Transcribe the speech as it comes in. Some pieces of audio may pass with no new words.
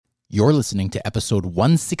You're listening to episode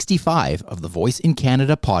 165 of the Voice in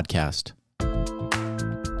Canada podcast.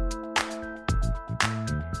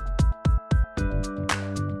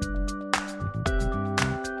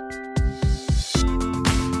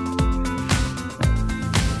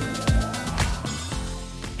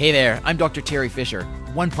 Hey there, I'm Dr. Terry Fisher,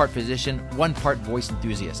 one part physician, one part voice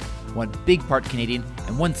enthusiast, one big part Canadian,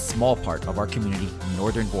 and one small part of our community,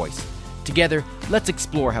 Northern Voice. Together, let's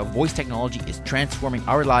explore how voice technology is transforming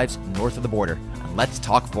our lives north of the border. And let's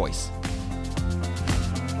talk voice.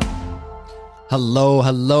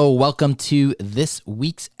 Hello. Welcome to this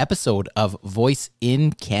week's episode of Voice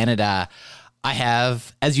in Canada. I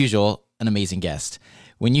have, as usual, an amazing guest.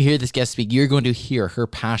 When you hear this guest speak, you're going to hear her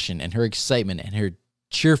passion and her excitement and her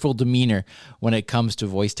cheerful demeanor when it comes to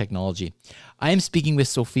voice technology. I am speaking with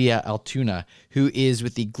Sofia Altuna, who is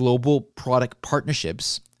with the Global Product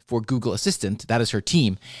Partnerships for Google Assistant. That is her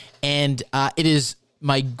team. And it is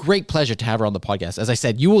my great pleasure to have her on the podcast. As I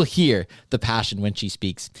said, you will hear the passion when she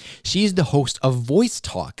speaks. She's the host of Voice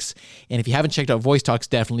Talks. And if you haven't checked out Voice Talks,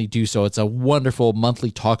 definitely do so. It's a wonderful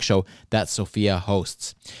monthly talk show that Sofia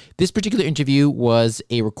hosts. This particular interview was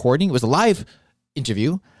a recording. It was a live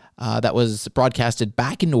interview that was broadcasted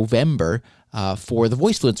back in November for the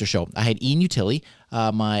Voicefluencer Show. I had Ian Utilli,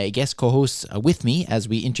 my guest co-host, with me as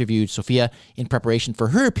we interviewed Sofia in preparation for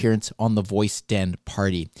her appearance on the Voice Den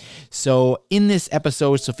Party. So in this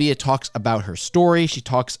episode, Sofia talks about her story. She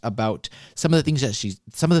talks about some of the things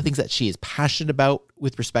that she is passionate about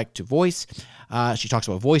with respect to voice. She talks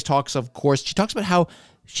about Voice Talks, of course. She talks about how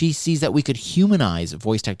she sees that we could humanize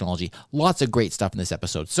voice technology. Lots of great stuff in this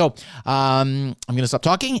episode. So I'm going to stop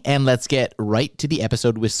talking and let's get right to the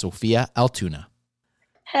episode with Sofia Altuna.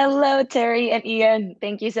 Hello, Terry and Ian.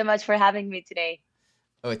 Thank you so much for having me today.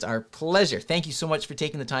 Oh, it's our pleasure. Thank you so much for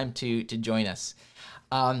taking the time to join us.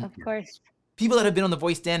 Of course. People that have been on the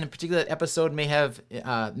Voice Den, in particular that episode, may have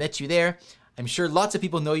met you there. I'm sure lots of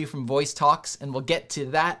people know you from Voice Talks, and we'll get to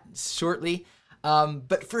that shortly.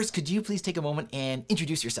 But first, could you please take a moment and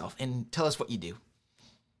introduce yourself and tell us what you do?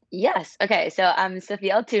 Yes. Okay. So I'm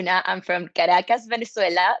Sofia Altuna. I'm from Caracas,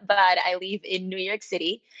 Venezuela, but I live in New York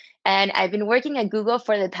City. And I've been working at Google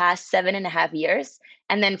for the past 7.5 years.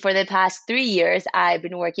 And then for the past 3 years, I've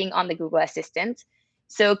been working on the Google Assistant.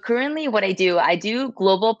 So currently what I do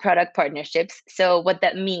global product partnerships. So what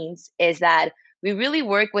that means is that we really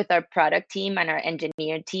work with our product team and our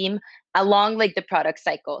engineer team along like the product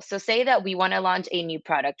cycle. So say that we want to launch a new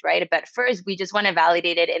product, right? But first, we just want to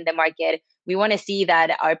validate it in the market. We want to see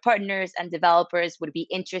that our partners and developers would be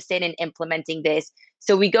interested in implementing this.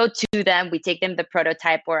 So we go to them, we take them the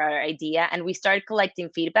prototype or our idea, and we start collecting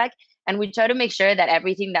feedback. And we try to make sure that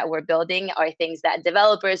everything that we're building are things that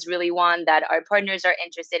developers really want, that our partners are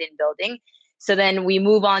interested in building. So then we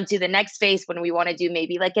move on to the next phase when we want to do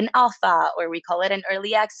maybe like an alpha, or we call it an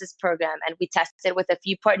early access program, and we test it with a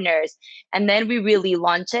few partners. And then we really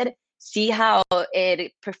launch it, see how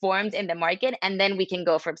it performed in the market, and then we can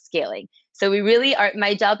go from scaling. So we really are,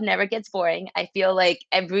 my job never gets boring. I feel like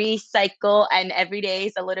every cycle and every day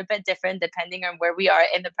is a little bit different depending on where we are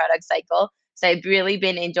in the product cycle. So I've really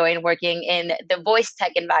been enjoying working in the voice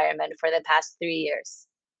tech environment for the past 3 years.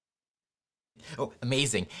 Oh,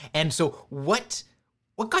 amazing. And so what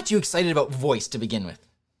got you excited about voice to begin with?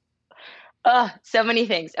 Oh, so many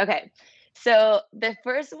things. Okay. So the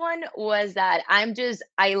first one was that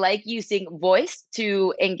I like using voice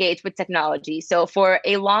to engage with technology. So for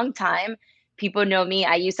a long time, people know me.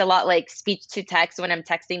 I use a lot like speech to text when I'm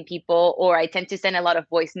texting people, or I tend to send a lot of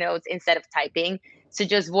voice notes instead of typing. So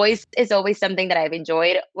just voice is always something that I've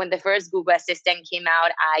enjoyed. When the first Google Assistant came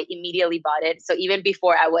out, I immediately bought it. So even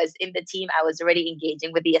before I was in the team, I was already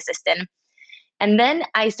engaging with the assistant. And then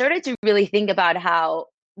I started to really think about how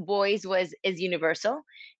voice is universal.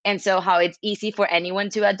 And so how it's easy for anyone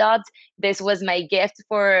to adopt. This was my gift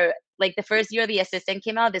for like the first year the assistant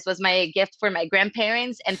came out. This was my gift for my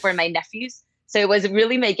grandparents and for my nephews. So it was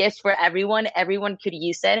really my gift for everyone. Everyone could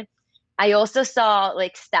use it. I also saw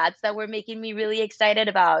like stats that were making me really excited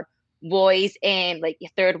about voice in like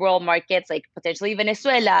third world markets, like potentially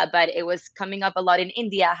Venezuela, but it was coming up a lot in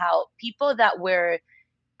India, how people that were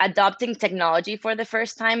adopting technology for the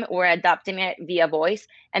first time were adopting it via voice.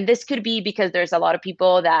 And this could be because there's a lot of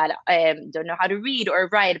people that don't know how to read or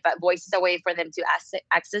write, but voice is a way for them to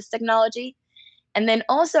access technology. And then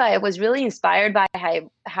also I was really inspired by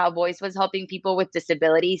how voice was helping people with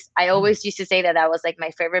disabilities. I always used to say that was like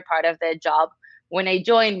my favorite part of the job. When I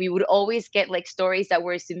joined, we would always get like stories that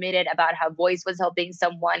were submitted about how voice was helping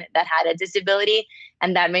someone that had a disability.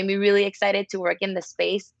 And that made me really excited to work in the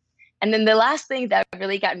space. And then the last thing that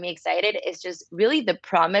really got me excited is just really the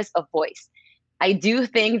promise of voice. I do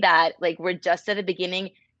think that like we're just at the beginning.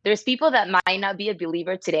 There's people that might not be a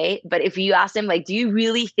believer today, but if you ask them like, do you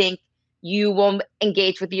really think you will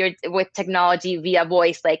engage with technology via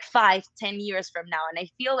voice like 5, 10 years from now? And I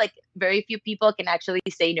feel like very few people can actually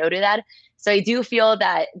say no to that. So I do feel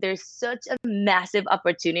that there's such a massive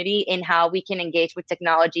opportunity in how we can engage with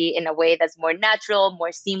technology in a way that's more natural,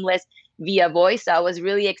 more seamless via voice. So I was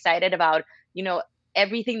really excited about,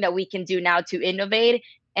 everything that we can do now to innovate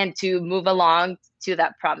and to move along to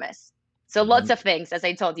that promise. So lots of things, as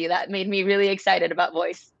I told you, that made me really excited about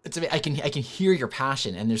voice. I can hear your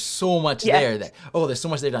passion, and there's so much Yes. there there's so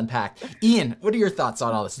much there to unpack. Ian, what are your thoughts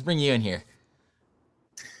on all this? Let's bring you in here.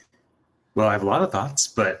 Well, I have a lot of thoughts,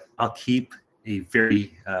 but I'll keep a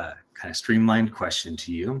very kind of streamlined question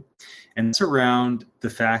to you. And it's around the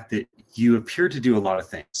fact that you appear to do a lot of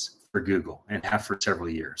things for Google and have for several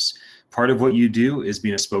years. Part of what you do is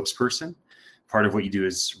being a spokesperson. Part of what you do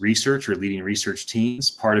is research or leading research teams.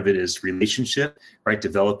 Part of it is relationship, right?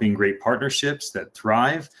 Developing great partnerships that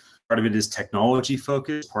thrive. Part of it is technology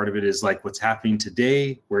focused. Part of it is like what's happening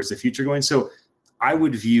today. Where's the future going? So I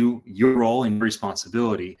would view your role and your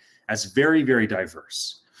responsibility as very, very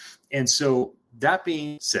diverse. And so that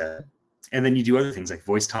being said, and then you do other things like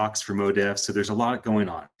voice talks for MoDev. So there's a lot going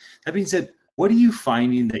on. That being said, what are you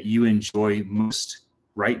finding that you enjoy most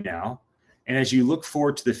right now? And as you look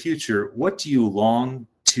forward to the future, what do you long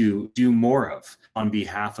to do more of on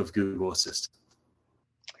behalf of Google Assistant?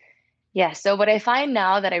 Yeah, so what I find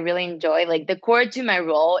now that I really enjoy, like the core to my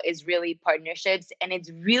role is really partnerships, and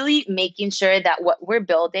it's really making sure that what we're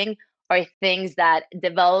building are things that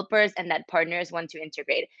developers and that partners want to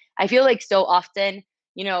integrate. I feel like so often,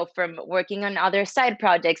 from working on other side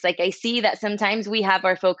projects, like I see that sometimes we have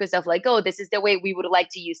our focus of like, oh, this is the way we would like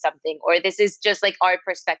to use something, or this is just like our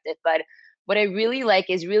perspective. But what I really like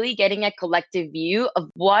is really getting a collective view of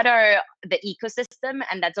what are the ecosystem.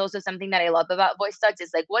 And that's also something that I love about Voice Talks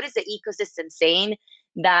is like, what is the ecosystem saying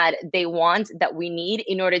that they want, that we need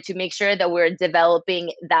in order to make sure that we're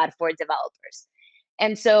developing that for developers.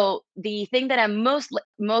 And so the thing that I'm most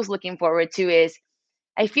looking forward to is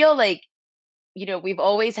I feel like, we've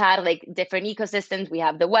always had like different ecosystems. We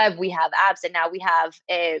have the web, we have apps, and now we have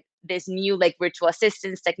this new like virtual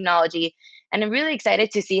assistance technology. And I'm really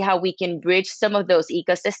excited to see how we can bridge some of those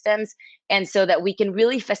ecosystems, and so that we can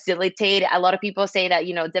really facilitate. A lot of people say that,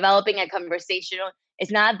 developing a conversational is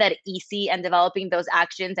not that easy, and developing those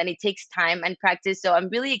actions, and it takes time and practice. So I'm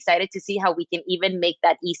really excited to see how we can even make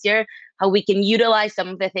that easier, how we can utilize some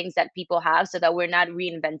of the things that people have so that we're not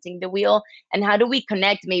reinventing the wheel. And how do we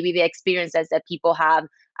connect maybe the experiences that people have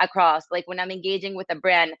across, like when I'm engaging with a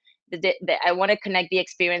brand, I want to connect the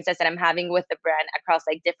experiences that I'm having with the brand across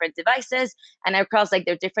like different devices and across like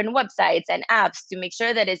their different websites and apps to make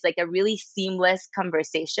sure that it's like a really seamless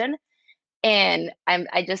conversation. And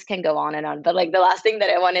I just can go on and on. But like the last thing that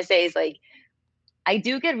I want to say is like, I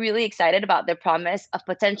do get really excited about the promise of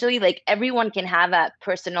potentially like everyone can have a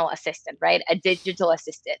personal assistant, right? A digital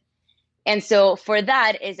assistant. And so for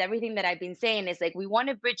that is everything that I've been saying is like, we want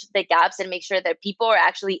to bridge the gaps and make sure that people are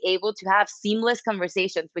actually able to have seamless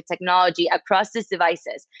conversations with technology across these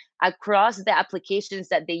devices, across the applications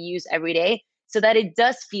that they use every day, so that it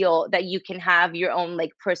does feel that you can have your own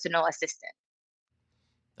like personal assistant.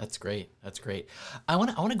 That's great. That's great. I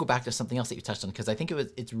want to go back to something else that you touched on, because I think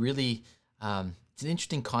it's really it's an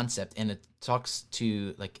interesting concept, and it talks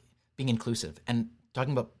to like being inclusive and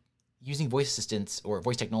talking about using voice assistants or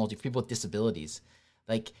voice technology for people with disabilities.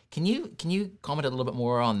 Like, can you comment a little bit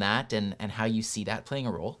more on that and how you see that playing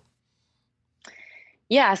a role?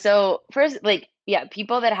 Yeah. So first, like, yeah,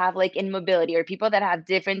 people that have like immobility or people that have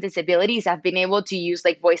different disabilities have been able to use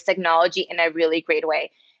like voice technology in a really great way.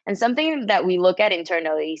 And something that we look at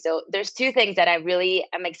internally. So there's two things that I really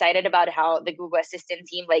am excited about how the Google Assistant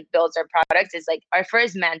team like builds our products is like our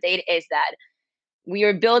first mandate is that we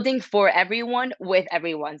are building for everyone with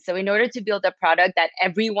everyone. So in order to build a product that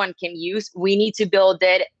everyone can use, we need to build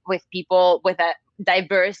it with people with a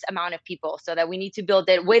diverse amount of people, so that we need to build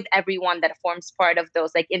it with everyone that forms part of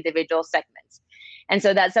those like individual segments. And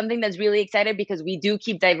so that's something that's really exciting because we do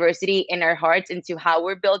keep diversity in our hearts into how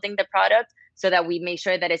we're building the product so that we make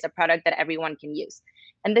sure that it's a product that everyone can use.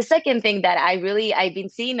 And the second thing that I've been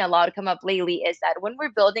seeing a lot come up lately is that when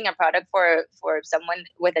we're building a product for someone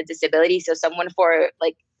with a disability, so someone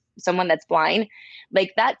that's blind,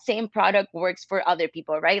 like that same product works for other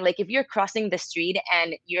people, right? Like if you're crossing the street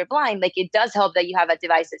and you're blind, like it does help that you have a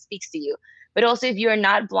device that speaks to you. But also if you're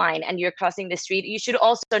not blind and you're crossing the street, you should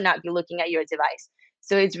also not be looking at your device.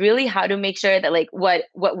 So it's really how to make sure that like what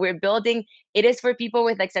we're building, it is for people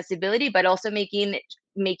with accessibility, but also making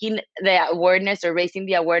the awareness or raising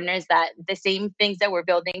the awareness that the same things that we're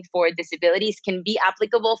building for disabilities can be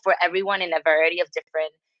applicable for everyone in a variety of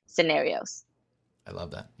different scenarios. I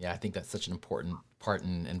love that. Yeah, I think that's such an important part,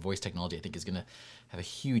 and voice technology, I think, is going to have a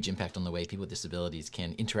huge impact on the way people with disabilities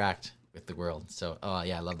can interact with the world. So,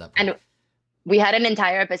 yeah, I love that part. And we had an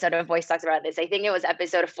entire episode of Voice Talks about this. I think it was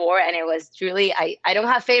episode 4, and it was truly, I don't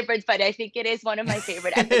have favorites, but I think it is one of my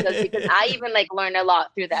favorite episodes because I even like learned a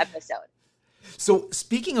lot through the episode. So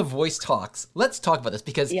speaking of Voice Talks, let's talk about this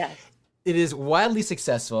because it is wildly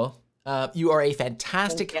successful. You are a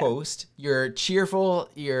fantastic host. You're cheerful.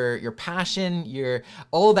 Your passion.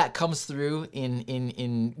 All that comes through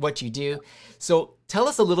in what you do. So tell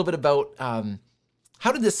us a little bit about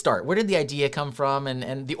how did this start? Where did the idea come from,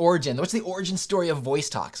 and the origin? What's the origin story of Voice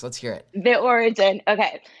Talks? Let's hear it. The origin.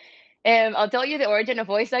 Okay. I'll tell you the origin of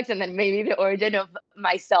Voice Talks and then maybe the origin of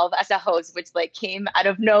myself as a host, which like came out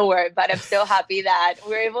of nowhere, but I'm so happy that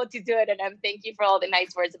we're able to do it. And I'm thank you for all the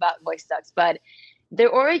nice words about Voice Talks. But the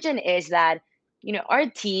origin is that, our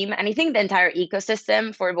team, and I think the entire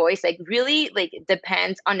ecosystem for voice, like really like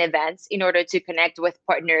depends on events in order to connect with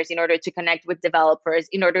partners, in order to connect with developers,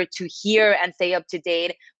 in order to hear and stay up to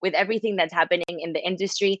date with everything that's happening in the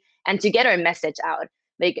industry and to get our message out.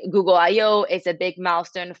 Like Google I/O is a big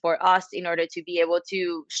milestone for us in order to be able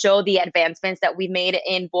to show the advancements that we made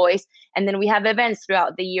in voice. And then we have events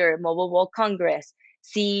throughout the year, Mobile World Congress,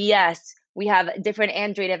 CES. We have different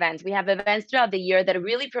Android events. We have events throughout the year that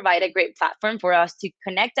really provide a great platform for us to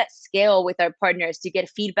connect at scale with our partners, to get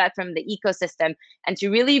feedback from the ecosystem, and to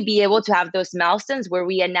really be able to have those milestones where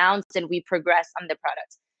we announce and we progress on the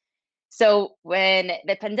product. So when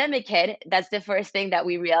the pandemic hit, that's the first thing that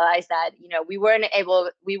we realized that, we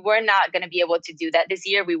were not going to be able to do that this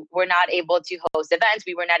year. We were not able to host events.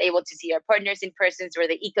 We were not able to see our partners in person or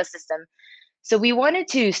the ecosystem. So we wanted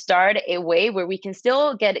to start a way where we can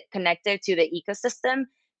still get connected to the ecosystem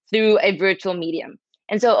through a virtual medium.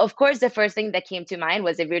 And so, of course, the first thing that came to mind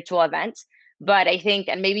was a virtual event. But I think,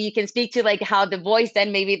 and maybe you can speak to like how the voice,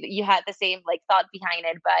 then maybe you had the same like thought behind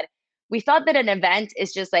it, but we thought that an event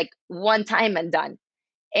is just like one time and done.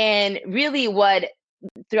 And really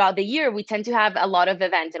throughout the year, we tend to have a lot of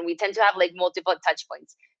events and we tend to have like multiple touch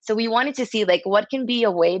points. So we wanted to see like what can be a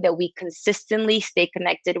way that we consistently stay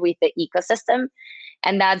connected with the ecosystem.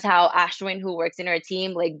 And that's how Ashwin, who works in our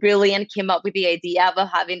team, like brilliant, came up with the idea of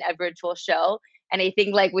having a virtual show. And I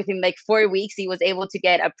think like within like 4 weeks, he was able to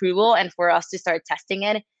get approval and for us to start testing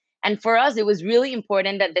it. And for us, it was really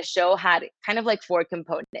important that the show had kind of like 4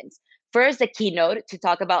 components. First, a keynote to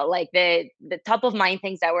talk about like the top of mind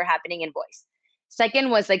things that were happening in voice. Second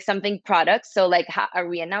was like something product. So like, how are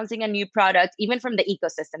we announcing a new product, even from the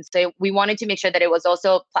ecosystem? So we wanted to make sure that it was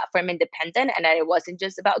also platform independent and that it wasn't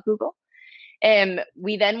just about Google.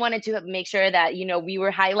 We then wanted to make sure that, we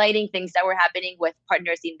were highlighting things that were happening with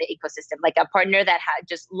partners in the ecosystem, like a partner that had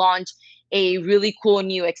just launched a really cool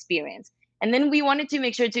new experience. And then we wanted to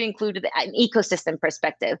make sure to include an ecosystem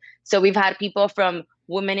perspective. So we've had people from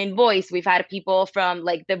Women in Voice. We've had people from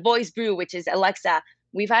like the Voice Brew, which is Alexa.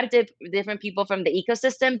 We've had different people from the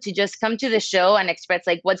ecosystem to just come to the show and express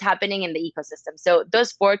like what's happening in the ecosystem. So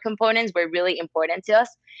those 4 components were really important to us.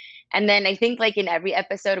 And then I think like in every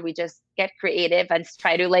episode, we just get creative and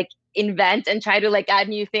try to like invent and try to like add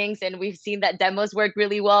new things. And we've seen that demos work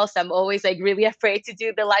really well. So I'm always like really afraid to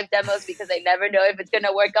do the live demos because I never know if it's going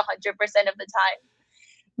to work 100% of the time.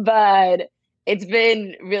 But it's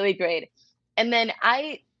been really great. And then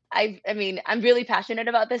I mean, I'm really passionate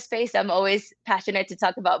about this space. I'm always passionate to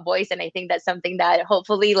talk about voice. And I think that's something that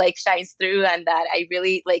hopefully like shines through and that I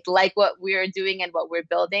really like what we're doing and what we're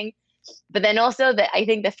building. But then also I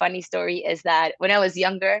think the funny story is that when I was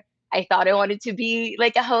younger, I thought I wanted to be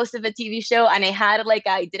like a host of a TV show. And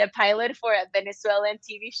I did a pilot for a Venezuelan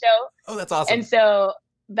TV show. Oh, that's awesome. And so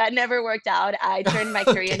that never worked out. I turned my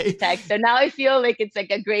career into tech. So now I feel like it's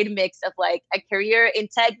like a great mix of like a career in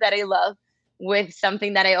tech that I love with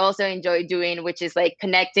something that I also enjoy doing, which is like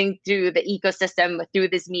connecting through the ecosystem through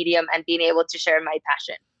this medium and being able to share my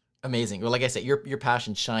passion. Amazing. Well, like I said, your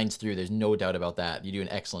passion shines through. There's no doubt about that. You do an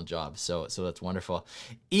excellent job. So that's wonderful.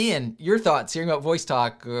 Ian, your thoughts hearing about Voice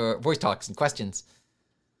Talks and questions.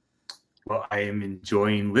 Well, I am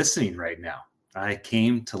enjoying listening right now. I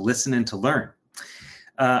came to listen and to learn.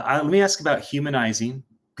 Let me ask about humanizing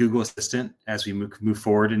Google Assistant as we move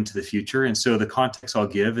forward into the future. And so the context I'll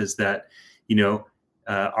give is that,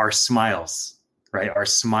 our smiles, right? Our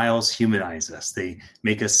smiles humanize us. They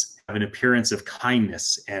make us have an appearance of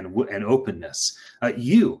kindness and openness.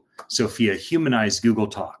 You, Sophia, humanize Google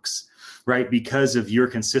Talks. right? Because of your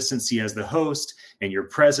consistency as the host and your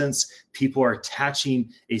presence, people are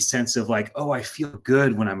attaching a sense of like, oh, I feel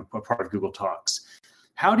good when I'm a part of Google Talks.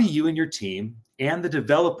 How do you and your team and the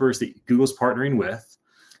developers that Google's partnering with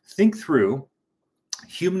think through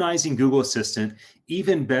humanizing Google Assistant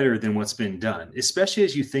even better than what's been done, especially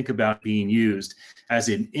as you think about being used as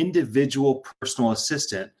an individual personal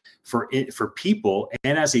assistant for people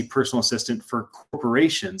and as a personal assistant for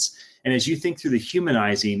corporations? And as you think through the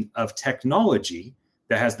humanizing of technology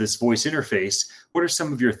that has this voice interface, what are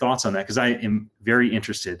some of your thoughts on that? Because I am very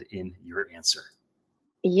interested in your answer.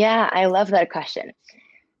 Yeah, I love that question.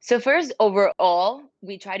 So first, overall,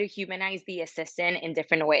 we try to humanize the assistant in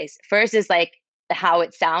different ways. First is like how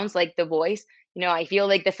it sounds, like the voice. I feel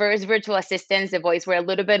like the first virtual assistants, the voice were a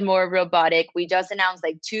little bit more robotic. We just announced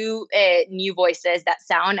like 2 new voices that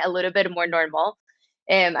sound a little bit more normal.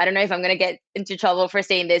 I don't know if I'm going to get into trouble for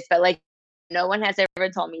saying this, but like no one has ever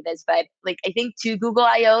told me this, but like I think 2 Google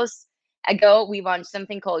I/Os ago, we launched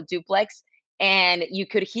something called Duplex, and you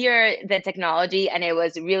could hear the technology, and it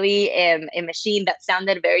was really a machine that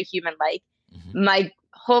sounded very human-like. Mm-hmm. My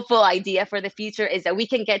hopeful idea for the future is that we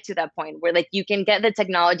can get to that point where like you can get the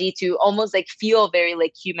technology to almost like feel very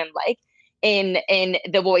like human-like in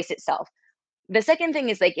the voice itself. The second thing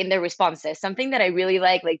is like in the responses, something that I really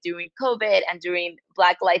like during COVID and during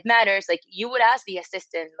Black Lives Matters, like you would ask the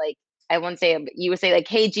assistant, like I won't say, you would say like,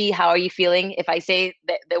 hey G, how are you feeling? If I say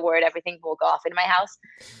the word, everything will go off in my house.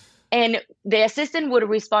 And the assistant would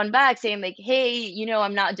respond back saying like, hey,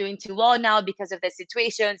 I'm not doing too well now because of the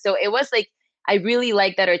situation. So it was like, I really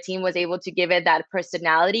like that our team was able to give it that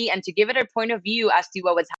personality and to give it a point of view as to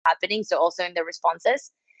what was happening. So also in the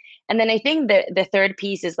responses. And then I think the third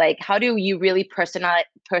piece is like, how do you really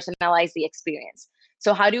personalize the experience?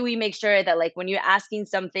 So how do we make sure that like when you're asking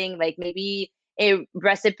something like maybe a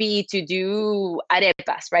recipe to do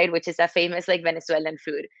arepas, right? Which is a famous like Venezuelan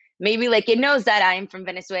food. Maybe like it knows that I'm from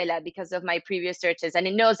Venezuela because of my previous searches. And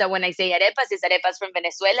it knows that when I say arepas, it's arepas from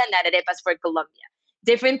Venezuela, not arepas for Colombia.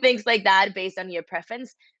 Different things like that based on your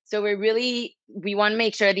preference. So we want to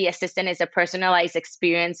make sure the assistant is a personalized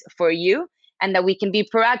experience for you and that we can be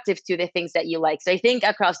proactive to the things that you like. So I think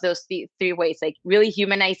across those 3 ways, like really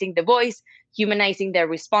humanizing the voice, humanizing their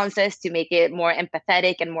responses to make it more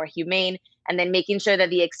empathetic and more humane, and then making sure that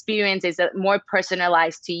the experience is more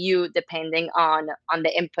personalized to you depending on the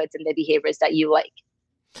inputs and the behaviors that you like.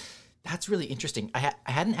 That's really interesting. I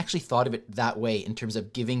hadn't actually thought of it that way in terms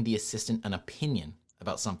of giving the assistant an opinion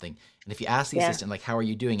about something. And if you ask the assistant, like, how are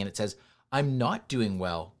you doing? And it says, I'm not doing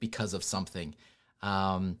well because of something.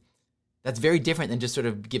 That's very different than just sort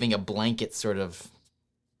of giving a blanket sort of,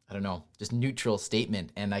 I don't know, just neutral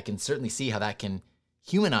statement. And I can certainly see how that can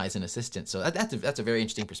humanize an assistant. So that's a very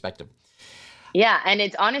interesting perspective. Yeah. And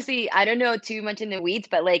it's honestly, I don't know too much in the weeds,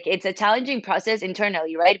 but like it's a challenging process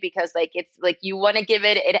internally, right? Because like it's like you want to give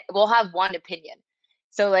it will have one opinion.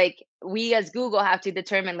 So like we as Google have to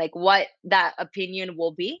determine like what that opinion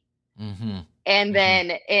will be. Mm-hmm. And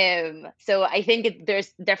then, so I think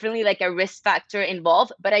there's definitely like a risk factor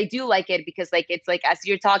involved, but I do like it because like, it's like, as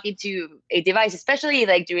you're talking to a device, especially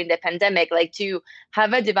like during the pandemic, like to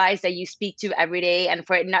have a device that you speak to every day and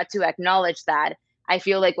for it not to acknowledge that, I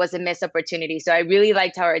feel like was a missed opportunity. So I really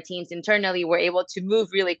liked how our teams internally were able to move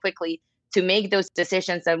really quickly to make those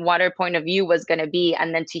decisions and what our point of view was going to be,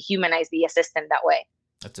 and then to humanize the assistant that way.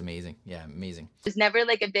 That's amazing. Yeah, amazing. It's never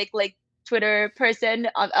like a big like Twitter person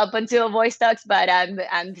up until Voice Talks, but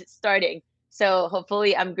I'm starting. So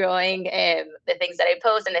hopefully I'm growing the things that I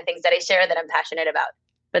post and the things that I share that I'm passionate about.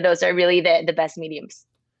 But those are really the best mediums.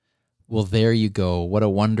 Well, there you go. What a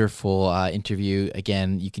wonderful interview.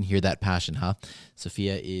 Again, you can hear that passion, huh?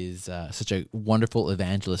 Sophia is such a wonderful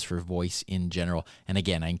evangelist for voice in general. And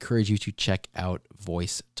again, I encourage you to check out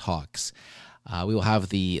Voice Talks. We will have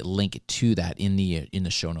the link to that in the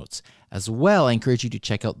show notes. As well, I encourage you to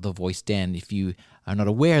check out the Voice Den. If you are not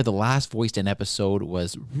aware, the last Voice Den episode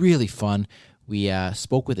was really fun. We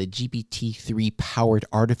spoke with a GPT-3 powered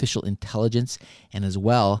artificial intelligence, and as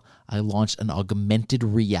well, I launched an augmented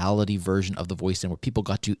reality version of the Voice Den where people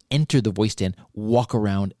got to enter the Voice Den, walk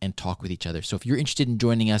around, and talk with each other. So if you're interested in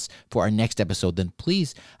joining us for our next episode, then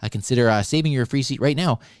please consider saving your free seat right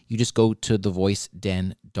now. You just go to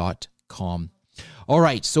thevoiceden.com. All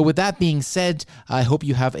right, so with that being said, I hope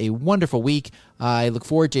you have a wonderful week. I look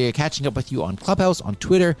forward to catching up with you on Clubhouse, on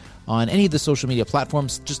Twitter, on any of the social media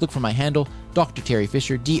platforms. Just look for my handle, Dr. Terry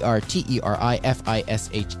Fisher,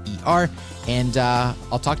 DrTerifisher, and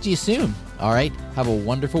I'll talk to you soon. All right, have a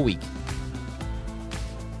wonderful week.